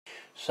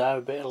So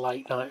a bit of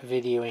late night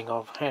videoing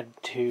I've had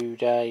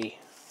today,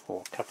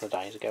 or a couple of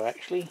days ago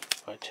actually,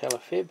 I tell a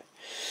fib.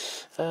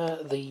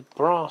 The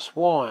brass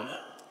wire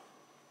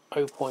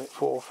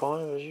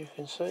 0.45 as you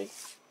can see,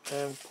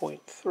 and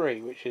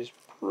 0.3, which is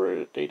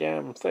pretty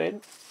damn thin.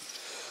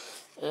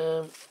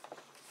 I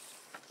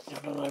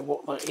don't know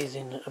what that is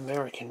in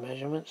American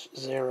measurements,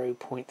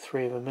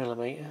 0.3 of a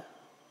millimetre.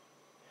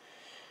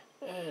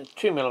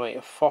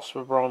 2mm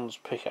phosphor bronze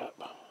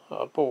pickup.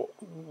 I bought,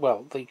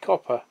 well, the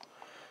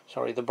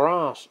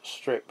brass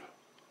strip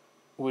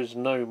was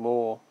no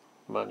more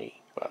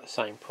money, about the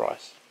same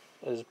price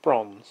as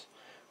bronze,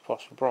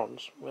 phosphor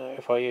bronze.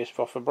 If I use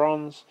phosphor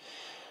bronze,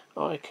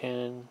 I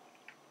can,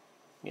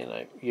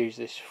 use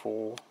this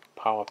for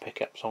power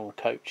pickups on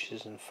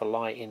coaches and for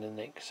lighting and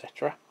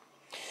etc.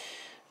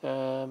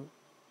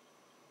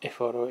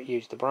 If I were to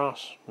use the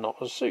brass,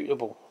 not as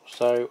suitable.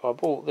 So I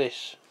bought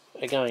this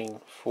again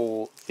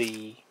for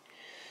the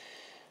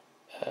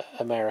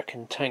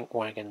American tank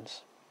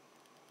wagons.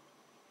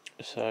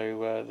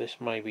 So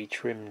this may be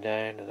trimmed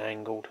down and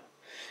angled,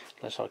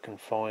 unless I can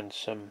find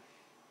some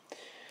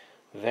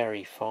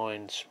very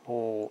fine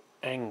small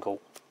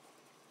angle.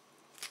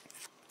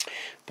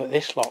 But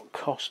this lot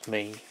cost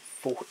me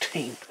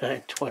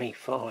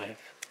 £14.25.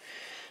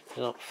 It's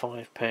not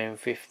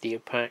 £5.50 a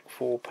pack,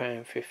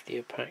 £4.50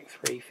 a pack,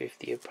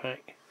 £3.50 a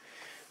pack.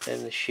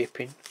 Then the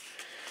shipping.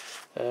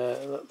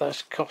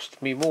 That's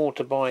cost me more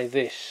to buy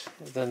this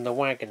than the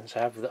wagons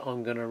have that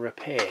I'm going to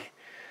repair.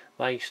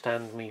 They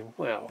stand me,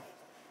 well,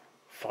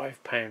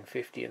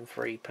 £5.50 and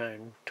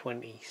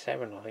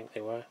 £3.27 I think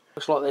they were.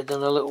 Looks like they've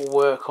done a little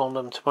work on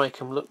them to make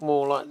them look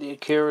more like the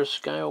Acura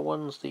scale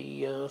ones.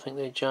 I think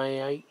they're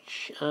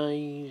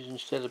JHAs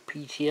instead of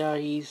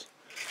PTAs.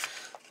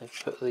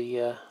 They've put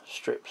the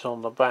strips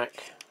on the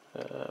back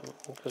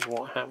because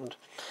what happened,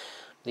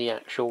 the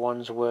actual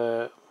ones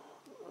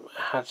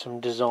had some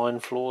design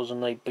flaws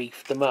and they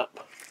beefed them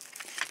up.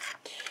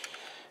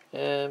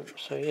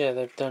 So yeah,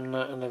 they've done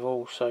that, and they've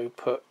also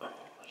put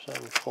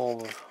some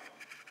form of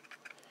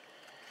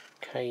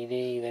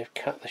KD. They've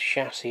cut the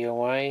chassis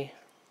away.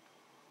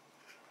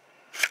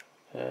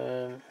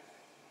 They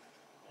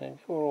do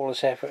all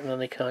this effort and then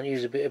they can't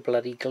use a bit of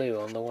bloody glue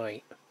on the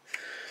weight.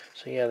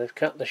 So yeah, they've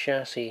cut the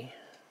chassis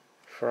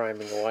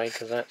framing away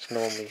because that's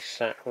normally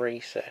sat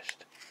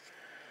recessed.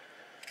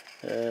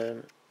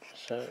 So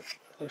it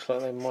looks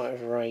like they might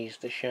have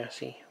raised the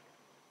chassis.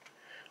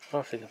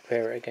 I'll have to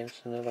compare it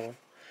against another one.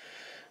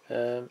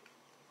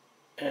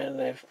 And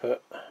they've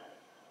put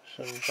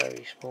some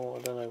very small,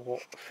 I don't know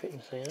what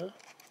fittings they are.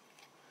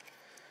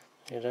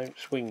 They don't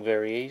swing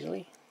very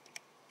easily.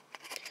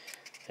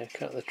 They've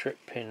cut the trip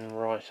pin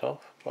right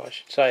off, but I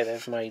should say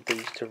they've made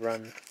these to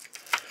run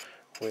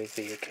with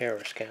the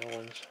Acura scale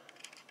ones,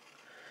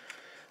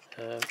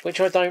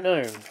 which I don't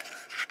own.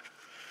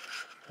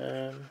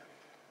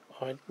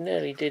 I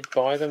nearly did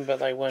buy them, but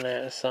they went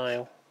out of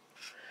sale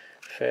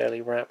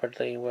fairly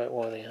rapidly. What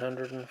were they,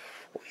 £149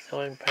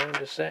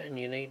 a set, and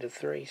you needed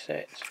 3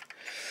 sets.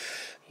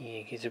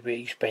 Yeah, it's a bit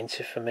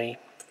expensive for me.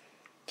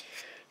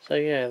 So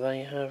yeah,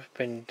 they have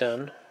been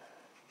done.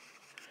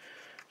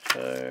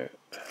 So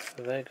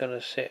they're going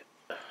to sit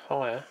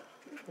higher.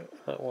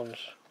 That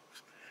one's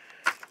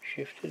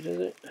shifted, is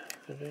it?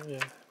 I don't know.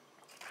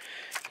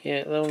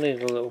 Yeah, they'll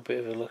need a little bit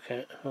of a look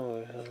at.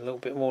 Oh, a little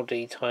bit more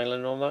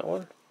detailing on that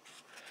one.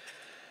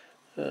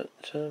 But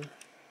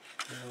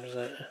what is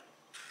that?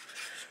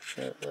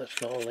 No,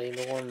 that's not a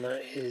Lima one.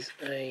 That is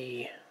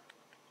a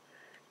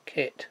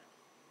kit.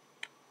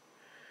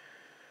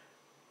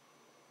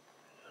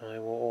 I don't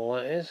know what all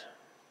that is.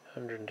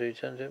 102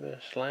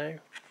 centimetre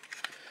slag.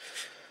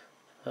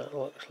 That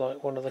looks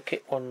like one of the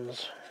kit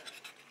ones.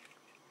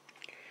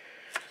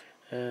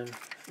 The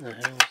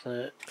hell's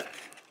that?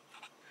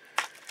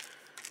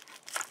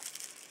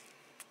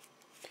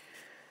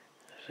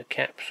 It's a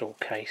capsule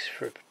case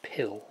for a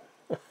pill.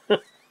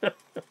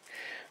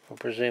 I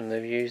presume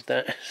they've used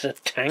that as a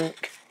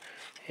tank,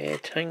 air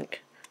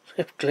tank.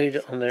 They've glued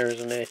it on there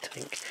as an air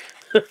tank.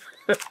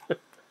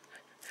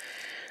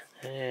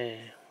 Yeah.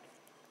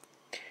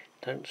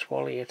 Don't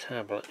swallow your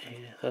tablet.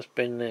 Yeah, that's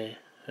been there,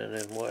 and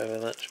then whatever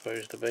that's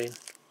supposed to be.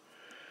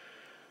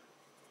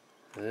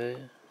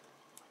 There.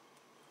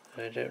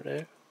 I don't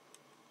know.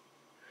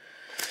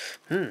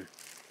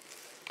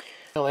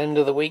 Well, end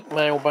of the week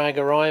mailbag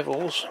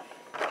arrivals.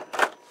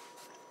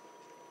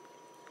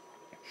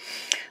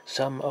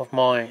 Some of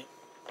my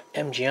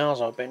MGRs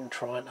I've been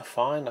trying to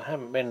find. I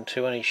haven't been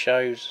to any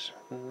shows.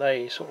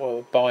 They sort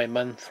of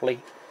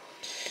bi-monthly.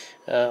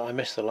 I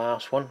missed the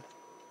last one.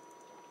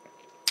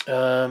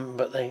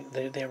 But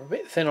they're a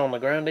bit thin on the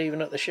ground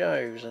even at the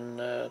shows and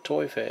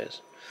toy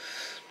fairs.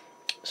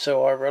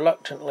 So I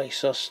reluctantly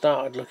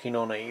started looking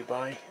on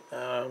eBay,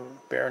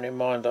 bearing in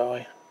mind that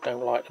I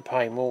don't like to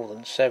pay more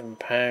than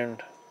 £7.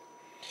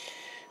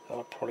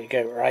 I'll probably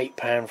go for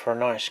 £8 for a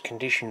nice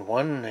condition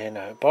one in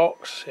a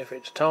box if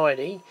it's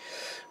tidy.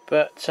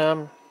 But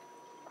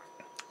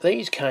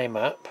these came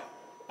up,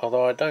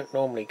 although I don't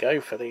normally go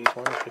for these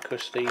ones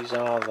because these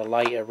are the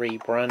later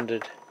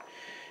rebranded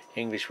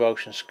English,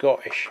 Welsh and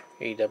Scottish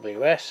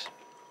EWS,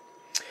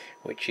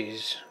 which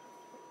is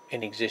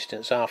in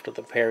existence after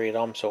the period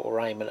I'm sort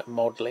of aiming at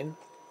modelling.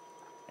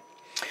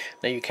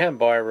 Now you can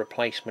buy a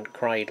replacement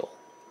cradle,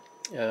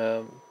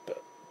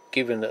 but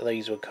given that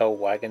these were coal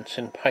wagons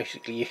and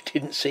basically you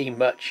didn't see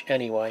much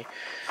anyway,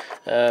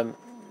 the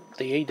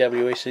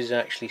EWS is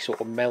actually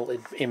sort of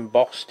melted,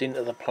 embossed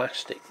into the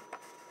plastic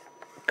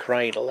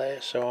cradle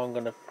there, so I'm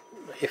going to,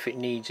 if it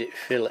needs it,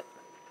 fill it,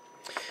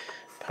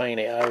 paint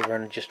it over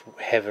and just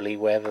heavily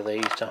weather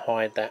these to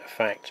hide that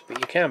fact. But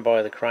you can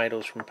buy the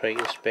cradles from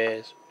Peter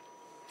Spares.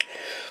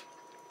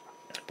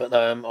 But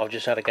I've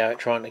just had a go at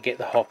trying to get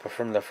the hopper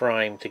from the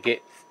frame to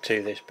get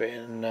to this bit,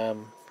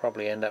 and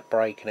probably end up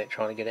breaking it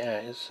trying to get it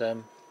out. It's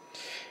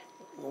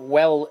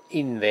well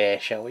in there,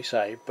 shall we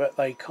say, but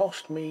they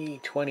cost me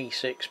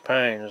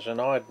 £26,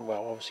 and I'd,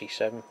 well, obviously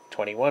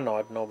 £7.21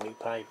 I'd normally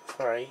pay for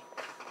free,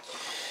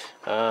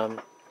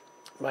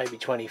 maybe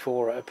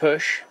 24 at a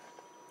push.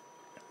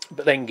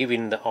 But then,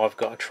 given that I've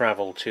got to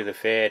travel to the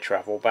fair,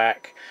 travel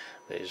back,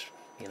 there's,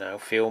 you know,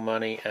 fuel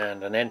money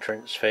and an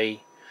entrance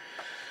fee,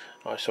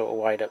 I sort of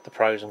weighed up the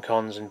pros and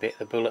cons and bit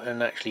the bullet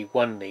and actually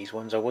won these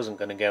ones. I wasn't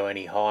going to go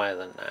any higher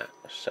than that,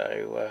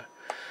 so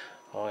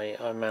I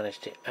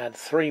managed to add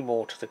 3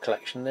 more to the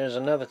collection. There's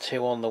another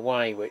 2 on the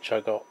way which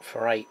I got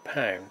for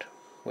 £8,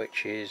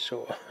 which is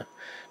sort of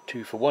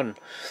 2 for 1.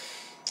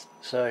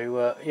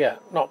 So yeah,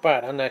 not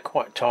bad, and they're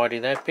quite tidy.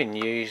 They've been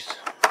used.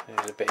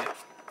 There's a bit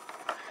of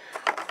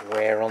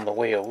wear on the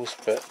wheels,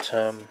 but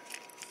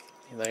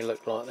they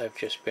look like they've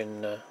just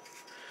been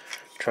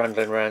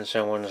trundling around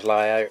someone's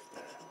layout.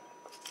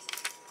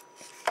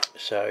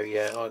 So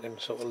yeah, I can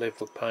sort of live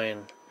with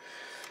paying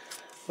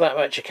that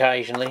much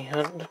occasionally.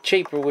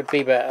 Cheaper would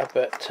be better,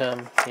 but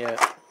yeah,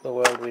 the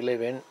world we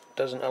live in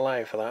doesn't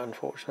allow for that,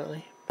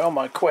 unfortunately. On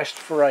my quest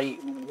for a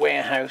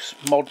warehouse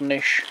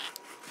modernish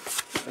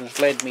has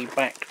led me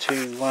back to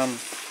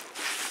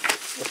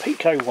the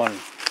Pico one,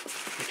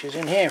 which is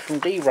in here from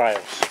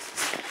D-Rails.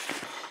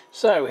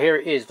 So here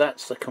it is.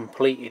 That's the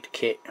completed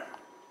kit,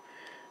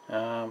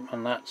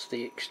 and that's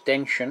the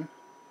extension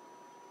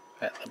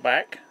at the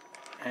back,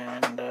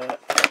 and they're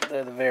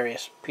the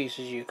various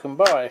pieces you can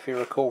buy. If you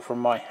recall from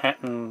my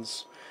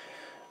Hatton's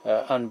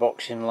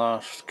unboxing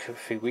last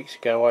few weeks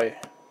ago, I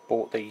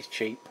bought these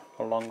cheap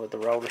along with the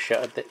roller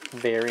shutter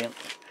variant,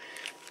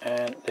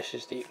 and this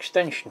is the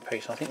extension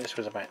piece. I think this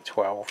was about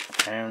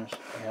 £12. They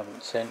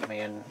haven't sent me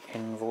an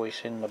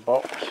invoice in the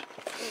box.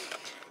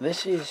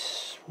 This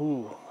is,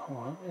 ooh,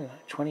 what is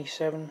that,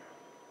 27?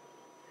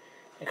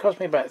 It cost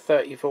me about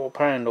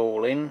 £34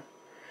 all in,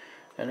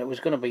 and it was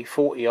going to be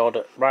 40 odd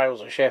at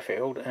Rails of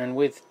Sheffield, and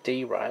with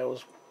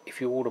D-Rails, if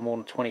you order more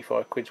than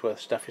 25 quid's worth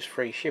of stuff, is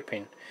free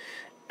shipping,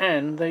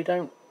 and they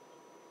don't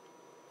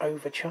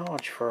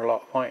overcharge for a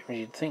lot of items.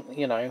 You'd think,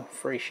 you know,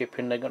 free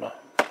shipping, they're going to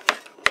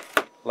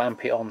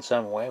lamp it on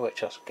somewhere,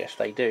 which I guess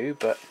they do,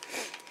 but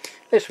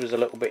this was a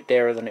little bit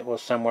dearer than it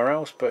was somewhere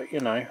else, but you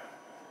know,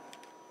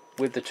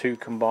 with the two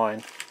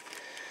combined,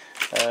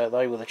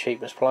 they were the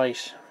cheapest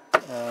place.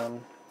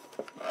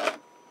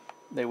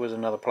 There was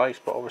another place,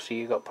 but obviously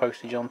you got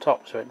postage on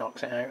top, so it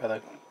knocks it out of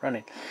the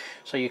running.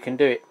 So you can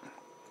do it,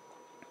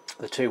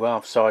 the two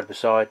halves side by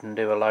side, and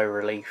do a low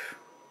relief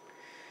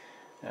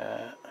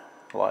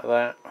like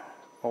that,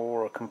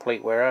 or a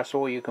complete warehouse,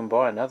 or you can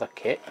buy another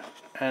kit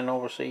and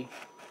obviously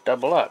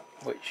double up,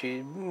 which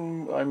is,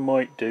 I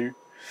might do.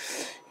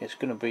 It's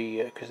going to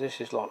be, because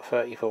this is like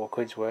 34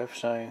 quid's worth,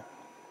 so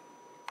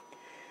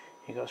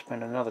you got to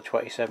spend another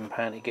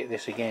 £27 to get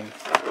this again.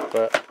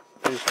 But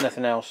there's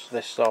nothing else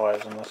this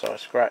size unless I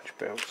scratch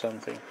build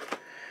something.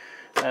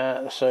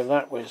 So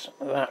that was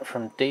that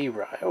from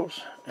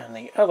D-Rails, and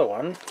the other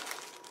one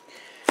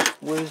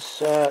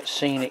was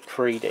Scenic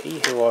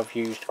 3D, who I've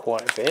used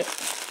quite a bit,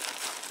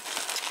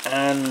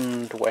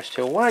 and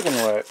Westhill Wagon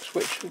Works,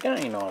 which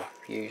again I've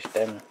used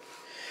them.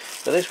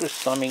 So this was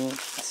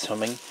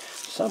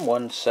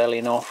someone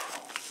selling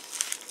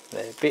off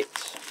their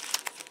bits,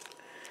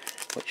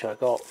 which I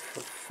got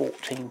for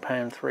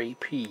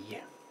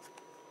 £14.3p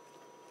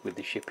with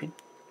the shipping,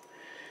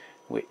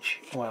 which,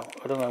 well,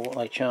 I don't know what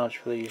they charge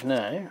for these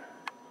now.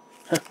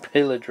 A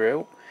pillar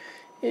drill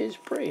is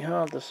pretty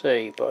hard to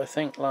see, but I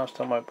think last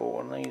time I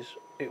bought one of these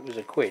it was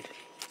 £1.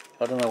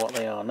 I don't know what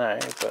they are now,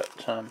 but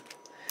I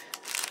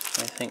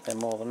think they're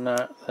more than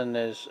that. Then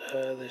there's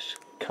this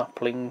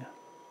coupling,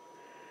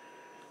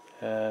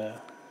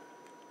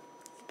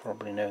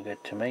 probably no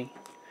good to me.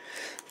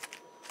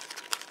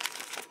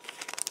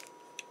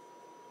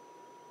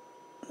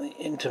 The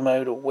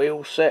intermodal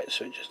wheel set,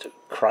 so just a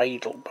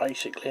cradle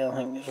basically, I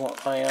think is what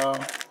they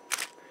are.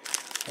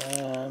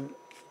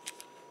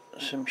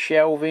 Some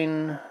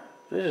shelving.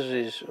 This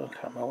is, I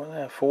can't remember what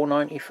they are,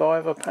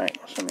 £4.95 a pack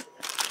or something.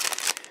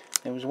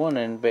 There was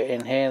one bit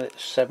in here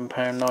that's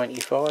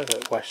 £7.95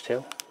 at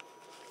Westhill.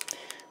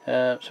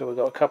 So we've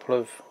got a couple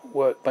of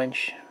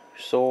workbench,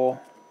 saw,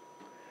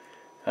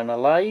 and a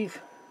lathe,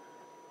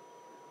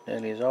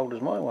 nearly as old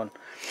as my one.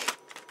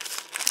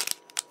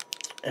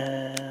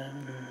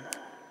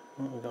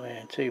 What have we got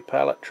here? 2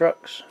 pallet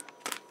trucks,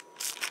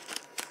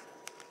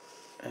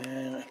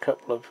 and a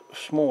couple of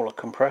smaller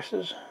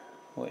compressors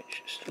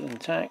which are still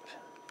intact,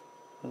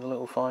 with a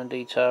little fine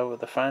detail with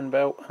the fan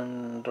belt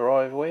and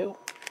drive wheel,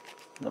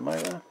 the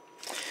motor,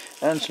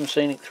 and some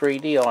Scenic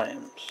 3D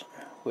items,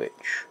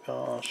 which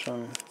are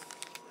some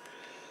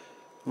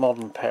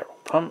modern petrol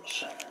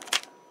pumps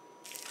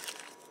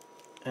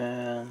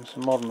and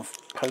some modern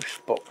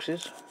post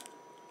boxes,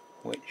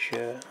 which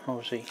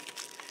obviously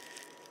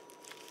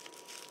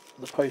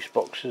the post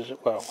boxes,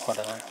 well, I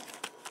don't know,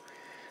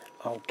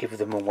 I'll give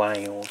them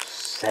away or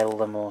sell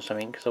them or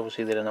something, because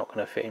obviously they're not going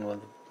to fit in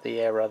with the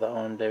error that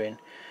I'm doing.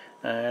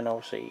 And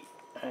obviously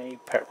a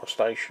petrol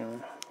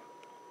station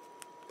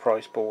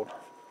price board,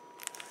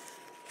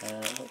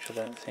 which I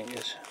don't think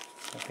is,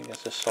 I think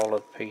it's a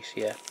solid piece,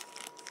 yeah.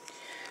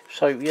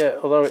 So yeah,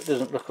 although it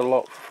doesn't look a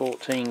lot for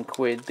 14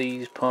 quid,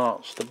 these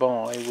parts to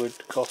buy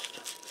would cost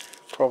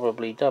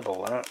probably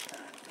double that.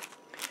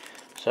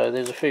 So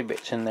there's a few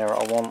bits in there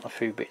I want, a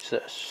few bits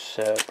that are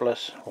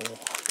surplus, or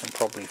I can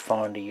probably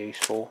find a use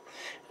for,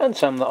 and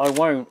some that I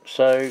won't,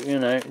 so you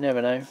know,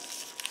 never know.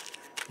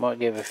 Might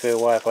give a few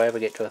away if I ever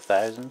get to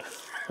 1,000.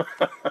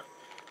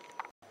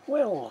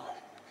 Well,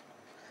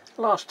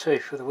 last two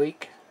for the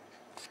week.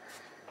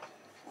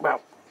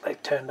 Well,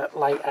 they've turned up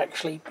late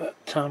actually, but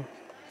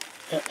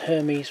at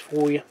Hermes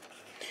for you.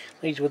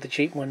 These were the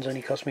cheap ones,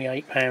 only cost me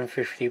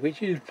 £8.50,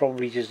 which is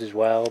probably just as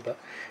well, but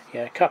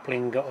yeah,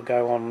 coupling got to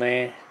go on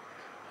there.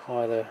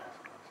 Either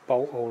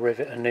bolt or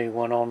rivet a new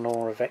one on,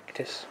 or a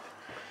Vectis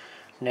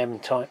NEM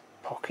type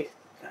pocket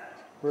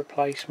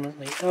replacement.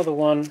 The other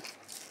one,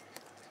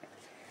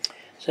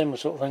 similar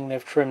sort of thing,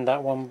 they've trimmed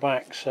that one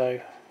back, so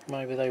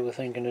maybe they were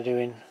thinking of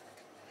doing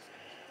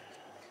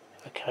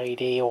a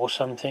KD or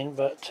something,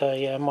 but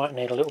yeah, I might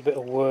need a little bit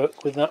of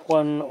work with that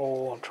one,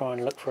 or try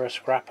and look for a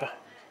scrapper.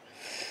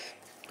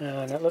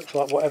 And it looks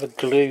like whatever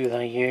glue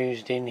they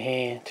used in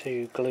here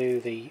to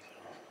glue the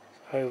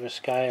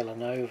overscale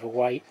and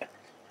overweight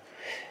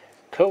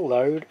cool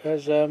load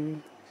has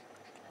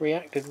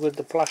reacted with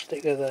the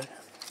plastic of the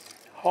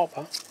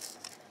hopper,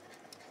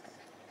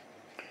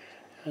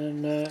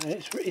 and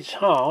it's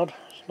hard,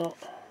 it's not,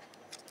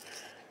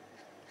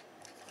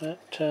 but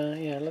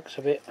yeah, it looks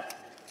a bit,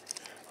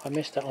 I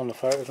missed that on the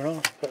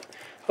photograph, but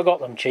I got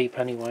them cheap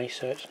anyway,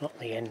 so it's not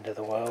the end of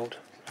the world.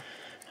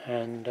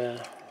 And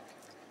a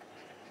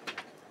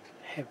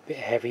bit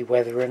heavy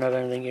weathering, I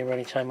don't think you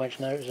really take much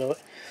notice of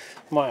it.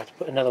 Might have to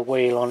put another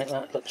wheel on it,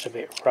 that looks a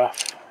bit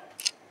rough.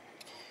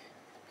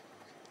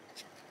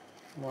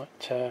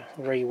 Might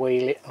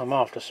re-wheel it. I'm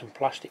after some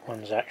plastic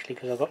ones actually,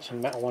 because I've got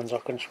some metal ones I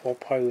can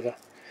swap over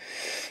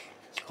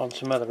on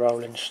some other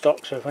rolling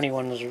stock, so if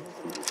anyone's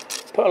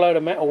put a load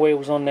of metal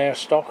wheels on their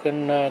stock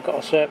and got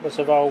a surplus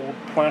of old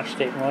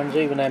plastic ones,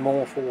 even them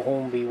awful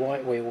Hornby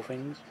white wheel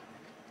things,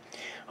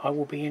 I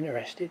will be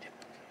interested.